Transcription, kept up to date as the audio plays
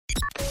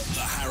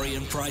Harry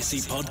and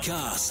Pricey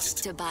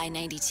podcast. Dubai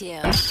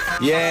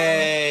 92.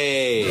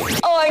 Yay!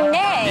 Or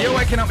nay. You're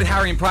waking up with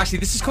Harry and Pricey.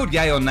 This is called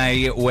Yay or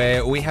Nay,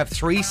 where we have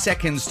 3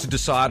 seconds to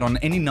decide on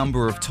any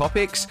number of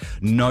topics.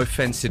 No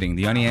fence sitting.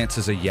 The only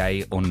answers are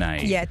yay or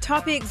nay. Yeah,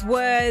 topics,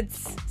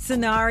 words,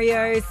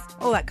 scenarios,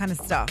 all that kind of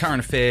stuff.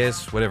 Current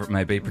affairs, whatever it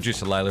may be.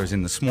 Producer Layla is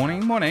in this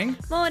morning. Morning.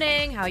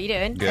 Morning, how are you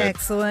doing? Good.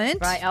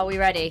 Excellent. Right, are we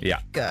ready?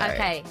 Yeah. Go.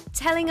 Okay,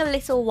 telling a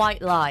little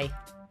white lie.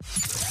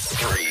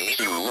 3,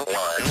 2, 1.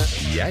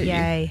 Yay.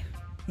 Yay.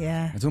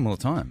 Yeah, I do them all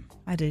the time.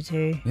 I do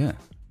too. Yeah.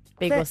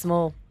 Big or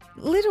small.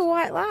 Little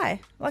white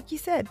lie, like you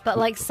said. But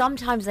like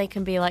sometimes they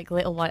can be like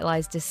little white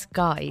lies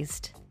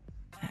disguised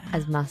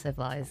as massive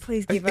lies.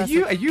 Please give Are us.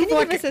 you can you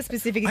like- give us a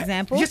specific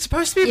example? You're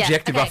supposed to be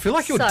objective. I feel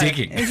like you're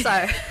digging.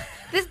 So,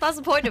 that's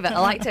the point of it. I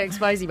like to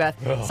expose you both.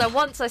 So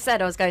once I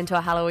said I was going to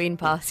a Halloween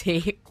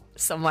party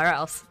somewhere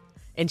else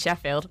in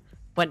Sheffield,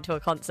 went to a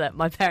concert.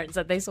 My parents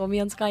said they saw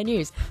me on Sky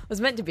News. It was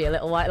meant to be a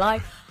little white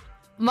lie.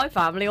 My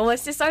family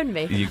almost disowned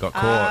me. You got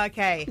caught.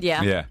 Okay.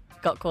 Yeah. Yeah.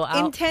 Got caught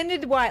out.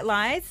 Intended white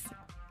lies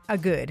are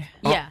good.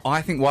 Yeah.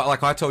 I think,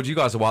 like I told you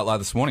guys a white lie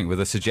this morning with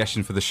a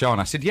suggestion for the show, and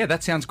I said, yeah,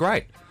 that sounds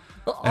great.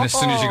 And as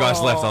soon as you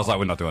guys left, I was like,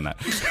 we're not doing that.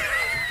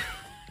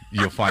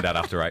 You'll find out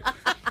after 8. All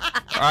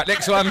right,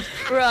 next one.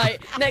 Right.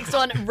 Next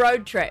one,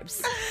 road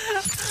trips.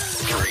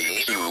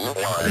 3, 2, 1.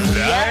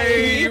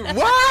 Hey,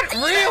 what?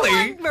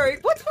 Really?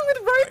 What's wrong with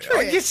road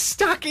trips? You're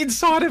stuck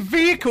inside a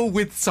vehicle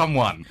with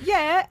someone.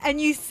 Yeah, and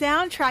you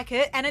soundtrack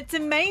it, and it's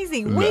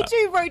amazing. We Nah.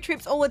 do road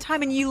trips all the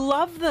time, and you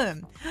love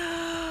them.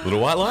 Little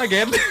white lie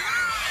again.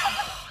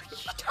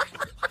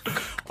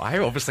 I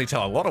obviously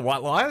tell a lot of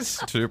white lies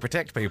to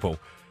protect people.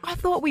 I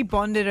thought we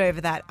bonded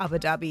over that Abu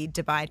Dhabi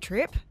Dubai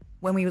trip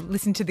when we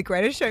listened to The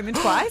Greatest Showman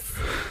twice.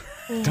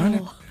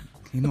 Don't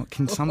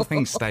can some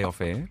things stay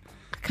off air?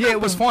 Yeah,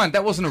 it was fine.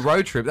 That wasn't a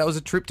road trip. That was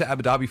a trip to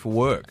Abu Dhabi for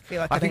work. Feel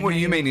like I I think don't what know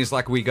you you. mean is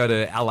like we go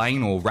to Al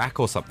Ain or Rak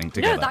or something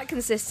together. No, that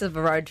consists of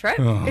a road trip.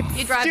 Oh.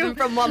 You're driving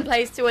from one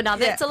place to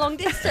another. Yeah. It's a long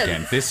distance.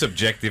 Again, this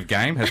subjective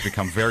game has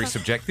become very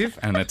subjective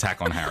and an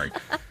attack on Harry,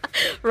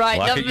 Right.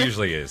 like it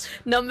usually is.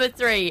 Number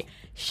 3,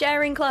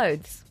 sharing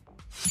clothes.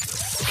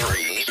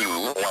 3,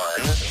 2,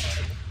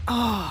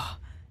 1.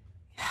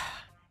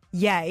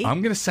 Yay.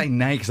 I'm going to say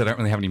nay because I don't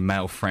really have any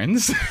male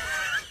friends.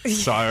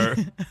 So,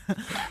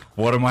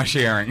 what am I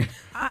sharing?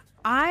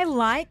 I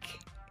like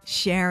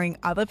sharing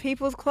other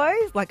people's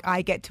clothes, like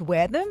I get to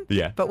wear them.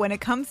 Yeah. But when it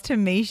comes to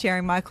me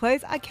sharing my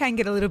clothes, I can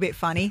get a little bit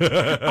funny.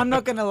 I'm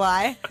not going to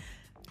lie.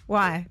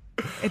 Why?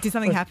 Did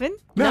something happen?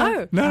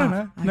 No.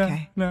 No.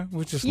 okay. No.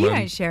 We'll just You learn.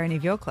 don't share any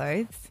of your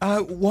clothes.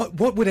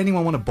 What would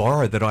anyone want to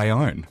borrow that I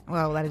own?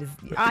 Well, that is.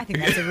 I think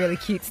that's a really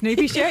cute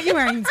Snoopy shirt you're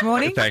wearing this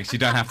morning. Thanks. You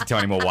don't have to tell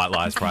any more white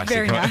lies, Pricey.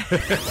 Very Come on.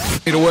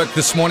 nice. It'll work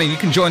this morning. You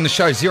can join the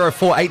show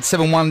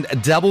 04871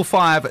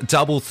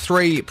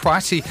 5533.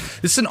 Pricey,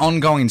 this is an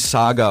ongoing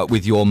saga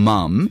with your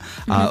mum,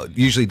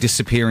 usually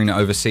disappearing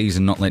overseas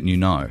and not letting you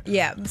know.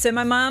 Yeah. So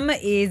my mum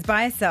is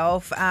by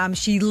herself.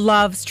 She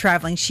loves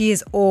traveling. She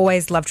has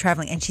always loved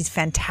traveling, and she's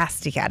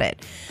fantastic at it.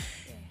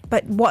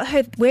 But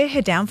where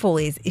her downfall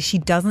is she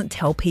doesn't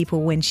tell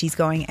people when she's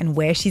going and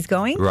where she's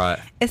going. Right.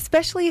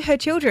 Especially her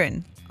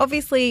children.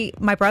 Obviously,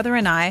 my brother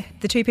and I,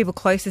 the two people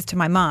closest to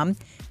my mum,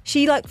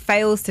 she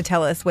fails to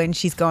tell us when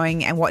she's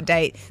going and what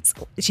date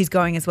she's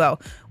going as well.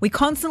 We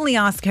constantly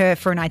ask her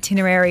for an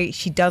itinerary.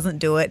 She doesn't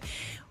do it.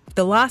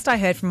 The last I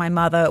heard from my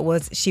mother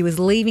was she was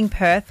leaving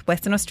Perth,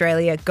 Western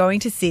Australia, going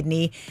to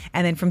Sydney,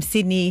 and then from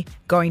Sydney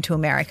going to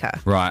America.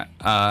 Right.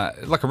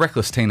 Like a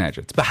reckless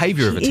teenager. It's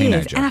behaviour of a She is,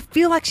 teenager. and I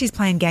feel like she's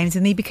playing games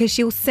with me because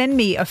she'll send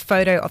me a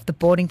photo of the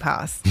boarding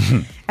pass.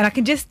 And I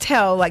can just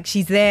tell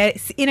she's there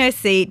in her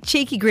seat,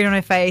 cheeky grin on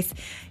her face,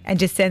 and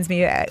just sends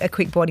me a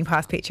quick boarding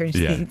pass picture and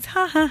she thinks,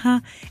 ha ha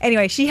ha.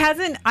 Anyway,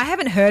 I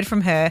haven't heard from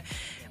her.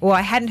 Well,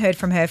 I hadn't heard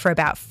from her for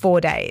about 4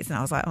 days. And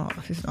I was like, oh,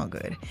 this is not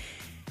good.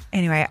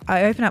 Anyway,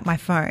 I open up my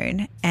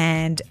phone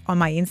and on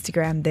my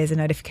Instagram, there's a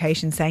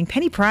notification saying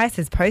Penny Price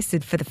has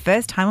posted for the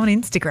first time on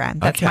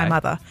Instagram. That's my Okay.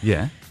 mother.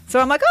 Yeah. So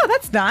I'm like, oh,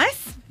 that's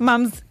nice.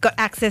 Mum's got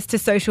access to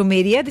social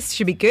media. This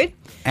should be good.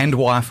 And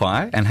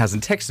Wi-Fi and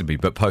hasn't texted me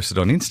but posted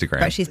on Instagram.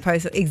 But she's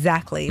posted,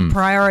 exactly.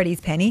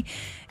 Priorities, Penny.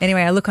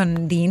 Anyway, I look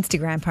on the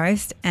Instagram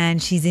post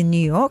and she's in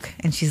New York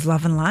and she's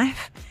loving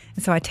life.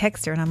 And so I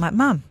text her and I'm like,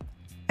 Mum,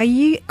 are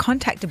you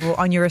contactable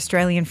on your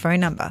Australian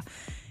phone number?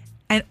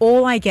 And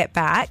all I get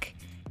back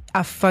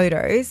are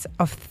photos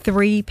of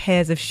 3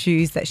 pairs of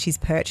shoes that she's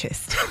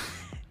purchased.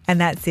 And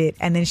that's it.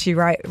 And then she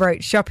wrote,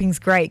 shopping's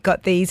great.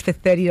 Got these for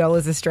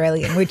 $30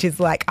 Australian, which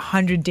is like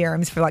 100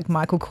 dirhams for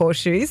Michael Kors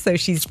shoes. So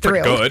she's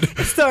pretty thrilled.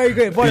 good. So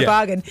good. What Yeah. a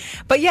bargain.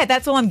 But yeah,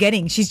 that's all I'm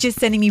getting. She's just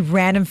sending me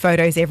random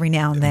photos every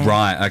now and then.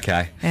 Right,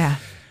 okay. Yeah.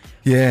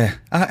 Yeah.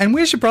 And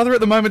where's your brother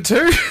at the moment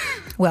too?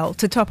 Well,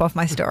 to top off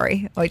my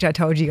story, which I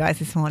told you guys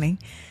this morning,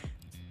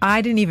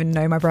 I didn't even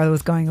know my brother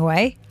was going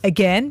away.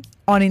 Again,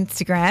 on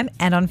Instagram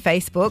and on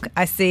Facebook,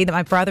 I see that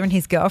my brother and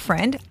his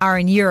girlfriend are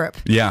in Europe.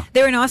 Yeah.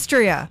 They're in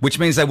Austria. Which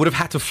means they would have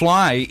had to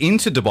fly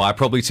into Dubai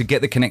probably to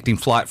get the connecting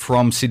flight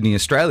from Sydney,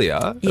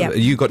 Australia. Yep.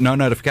 You got no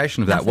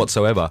notification of that Nothing.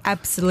 whatsoever.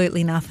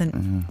 Absolutely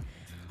nothing.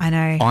 I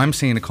know. I'm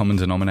seeing a common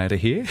denominator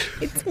here.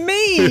 It's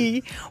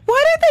me.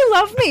 Why don't they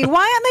love me?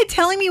 Why aren't they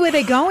telling me where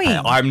they're going?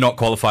 I'm not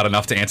qualified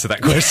enough to answer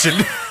that question.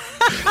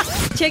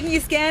 Checking your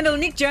scandal,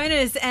 Nick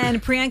Jonas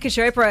and Priyanka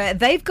Chopra,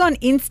 they've gone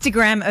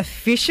Instagram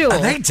official.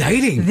 Are they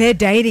dating? They're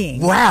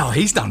dating. Wow,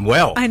 he's done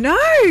well. I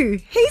know.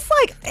 He's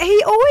like,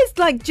 he always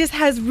like just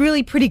has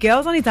really pretty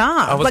girls on his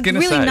arm. I was like gonna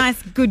really say. nice,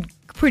 good,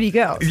 pretty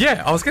girls.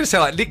 Yeah, I was going to say,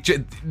 like,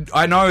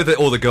 I know that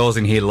all the girls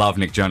in here love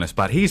Nick Jonas,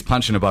 but he's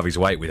punching above his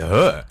weight with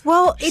her.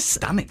 Well, it's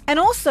stunning. And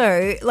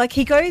also, like,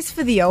 he goes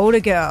for the older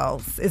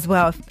girls as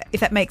well, if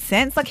that makes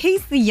sense. Like,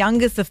 he's the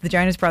youngest of the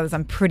Jonas Brothers,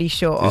 I'm pretty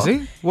sure. Is he?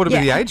 What would be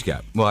the Yeah. age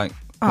gap? Like,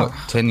 what,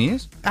 10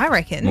 years? I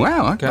reckon.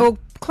 Wow, okay. Or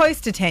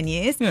close to 10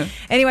 years. Yeah.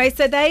 Anyway,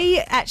 so they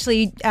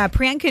actually,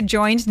 Priyanka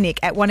joined Nick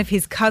at one of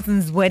his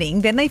cousin's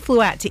wedding. Then they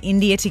flew out to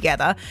India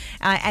together.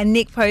 And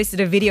Nick posted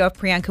a video of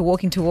Priyanka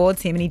walking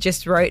towards him and he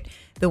just wrote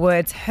the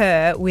words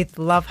her with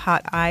love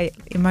heart eye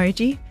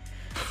emoji.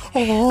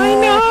 Oh, I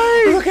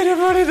know. Look at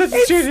everybody in the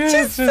studio.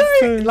 It's just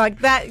so, like,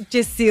 that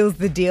just seals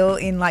the deal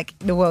in, like,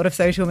 the world of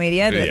social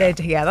media that Yeah. they're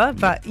together.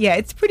 But, yeah,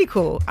 it's pretty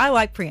cool. I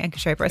like Priyanka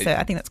Chopra, so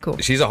I think that's cool.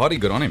 She's a hottie,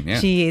 good on him, yeah.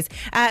 She is.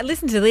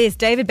 Listen to this.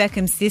 David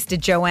Beckham's sister,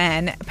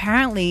 Joanne,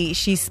 apparently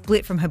she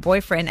split from her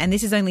boyfriend, and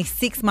this is only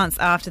 6 months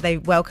after they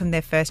welcomed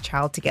their first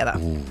child together.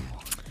 Ooh.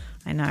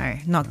 I know,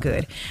 not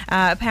good.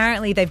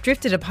 Apparently, they've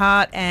drifted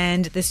apart,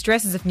 and the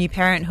stresses of new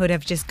parenthood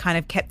have just kind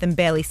of kept them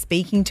barely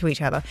speaking to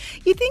each other.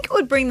 You'd think it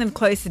would bring them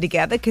closer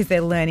together because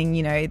they're learning,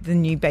 you know, the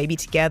new baby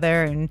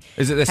together. And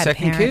Is it their had a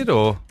second parent. kid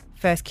or?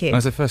 First kid? Oh,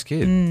 it's their first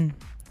kid.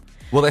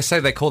 Well, they say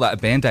they call that a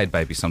Band-Aid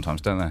baby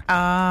sometimes, don't they?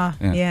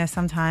 Yeah,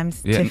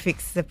 sometimes Yeah. to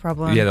fix the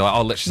problem. Yeah, they're like,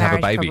 oh, let's just have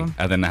a Marriage baby. problem.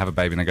 And then they have a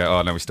baby and they go,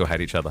 oh, no, we still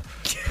hate each other.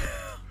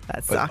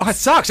 That sucks. Oh, it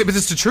sucks. But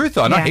it's the truth,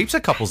 though. I know Yeah. heaps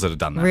of couples that have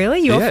done that. Really?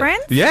 Your Yeah.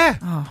 friends? Yeah.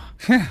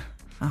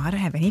 Oh, I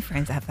don't have any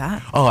friends that have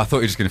that. Oh, I thought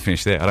you were just going to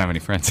finish there. I don't have any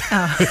friends.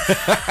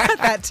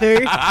 That too.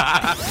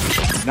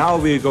 Now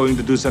we're going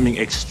to do something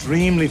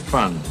extremely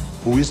fun.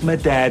 Who is my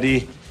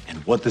daddy and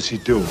what does he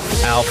do?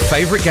 Our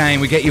favourite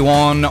game, we get you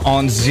on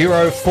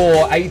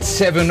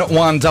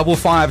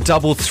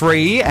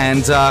 0487155533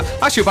 and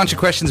ask you a bunch of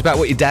questions about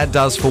what your dad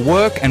does for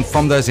work, and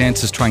from those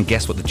answers try and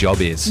guess what the job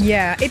is.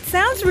 Yeah, it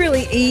sounds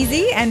really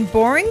easy and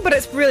boring, but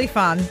it's really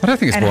fun. I don't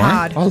think it's and boring.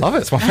 hard. I love it.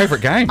 It's my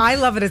favourite game. I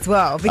love it as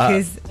well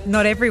because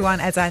not everyone,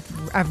 as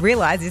I've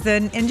realised, is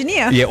an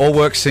engineer. Yeah, or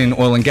works in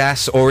oil and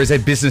gas, or is a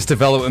business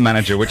development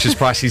manager, which is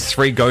Pricey's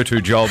 3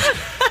 go-to jobs.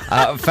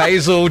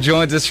 Faisal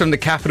joins us from the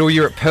capital.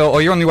 You're at Pearl,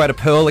 or you're on your way to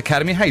Pearl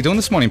Academy. How you doing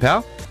this morning,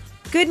 pal?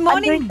 Good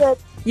morning. I'm doing good.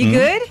 You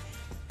good?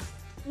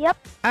 Yep.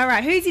 All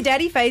right. Who's your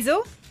daddy,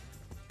 Faisal?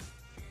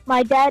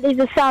 My dad is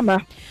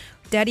Osama.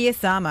 Daddy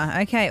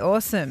Osama. Okay,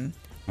 awesome.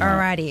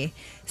 Alrighty.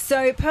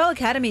 So Pearl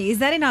Academy, is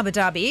that in Abu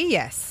Dhabi?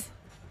 Yes.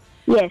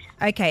 Yes.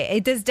 Okay.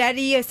 Does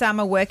Daddy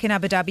Osama work in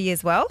Abu Dhabi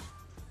as well?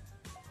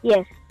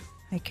 Yes.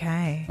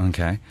 Okay.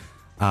 Okay.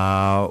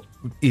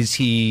 Does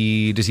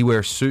he wear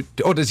a suit?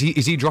 Or is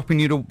he dropping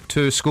you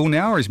to school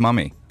now, or is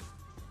mummy?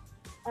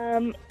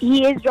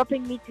 He is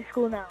dropping me to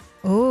school now.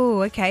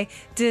 Oh, okay.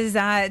 Does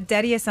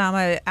Daddy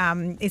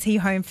Osama, is he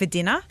home for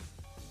dinner?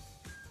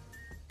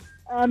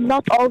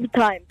 Not all the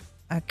time.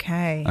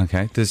 Okay.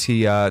 Okay. Does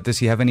he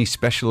have any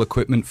special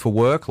equipment for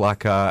work,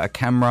 like a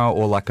camera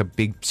or like a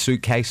big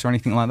suitcase or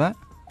anything like that?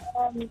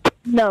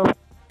 No.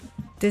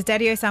 Does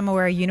Daddy Osama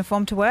wear a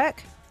uniform to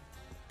work?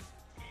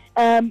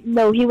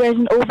 No, he wears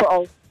an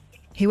overall.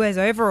 He wears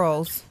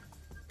overalls.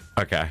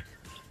 Okay.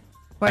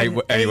 Wait,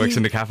 And he works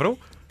in the capital?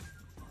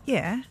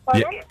 Yeah.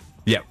 Yeah.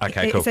 Yeah.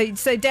 Okay. Cool.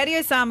 So Daddy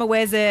Osama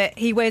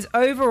wears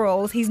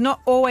overalls. He's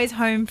not always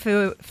home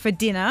for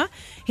dinner.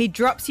 He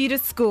drops you to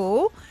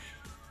school,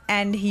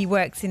 and he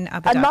works in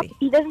Abu Dhabi.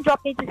 He doesn't drop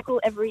me to school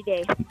every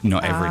day.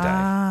 Not every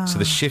day. So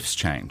the shifts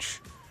change.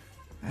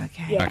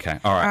 Okay. Yeah. Okay.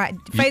 All right. All right,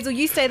 Faisal,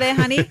 you stay there,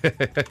 honey.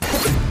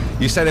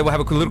 You say that we'll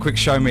have a little quick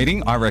show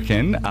meeting. I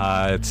reckon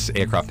it's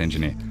aircraft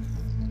engineer.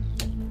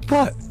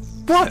 What?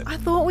 What? I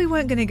thought we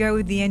weren't going to go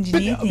with the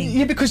engineer thing.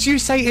 Yeah, because you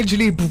say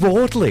engineer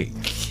broadly.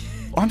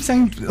 I'm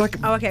saying like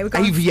Oh, okay, we're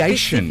going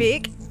aviation.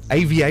 specific.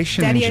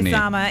 Aviation Daddy engineer.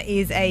 Osama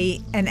is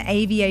an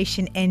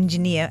aviation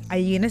engineer. Are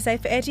you going to say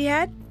for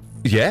Etihad?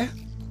 Yeah.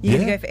 You're yeah.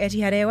 going to go for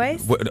Etihad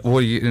Airways? What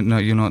are you? No,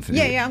 you're not.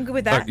 Yeah, I'm good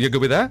with that. Oh, you're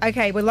good with that?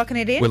 Okay, we're locking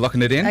it in. We're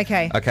locking it in.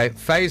 Okay. Okay.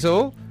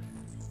 Faisal,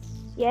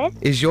 Yes.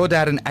 is your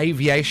dad an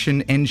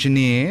aviation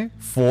engineer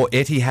for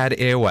Etihad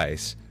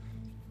Airways?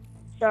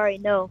 Sorry,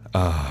 no.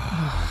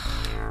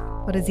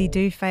 What does he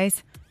do,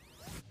 Faze?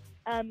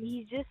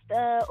 He's just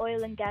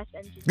oil and gas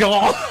engineer.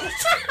 Oh!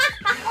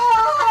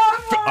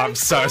 I'm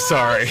so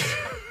sorry.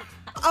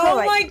 Oh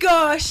Alright. my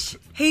gosh.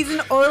 He's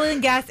an oil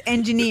and gas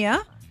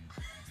engineer.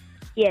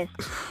 Yes.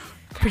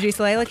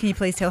 Producer Layla, can you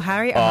please tell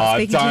Harry I'm not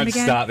speaking to him don't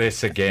again? start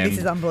this again. This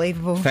is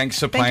unbelievable. Thanks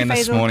for Thank playing you,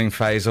 this Faisal. morning,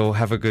 Faisal.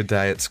 Have a good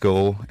day at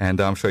school, and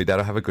I'm sure your dad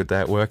will have a good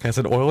day at work as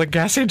an oil and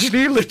gas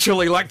engineer.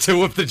 Literally, like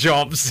 2 of the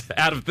jobs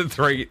out of the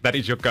 3 that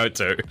is your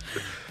go-to.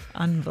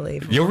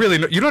 Unbelievable.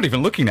 You're not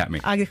even looking at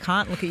me. I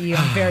can't look at you.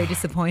 I'm very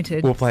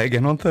disappointed. We'll play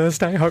again on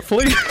Thursday,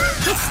 hopefully. The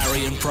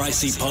Harry and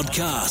Pricey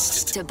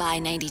Podcast.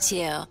 Dubai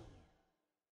 92.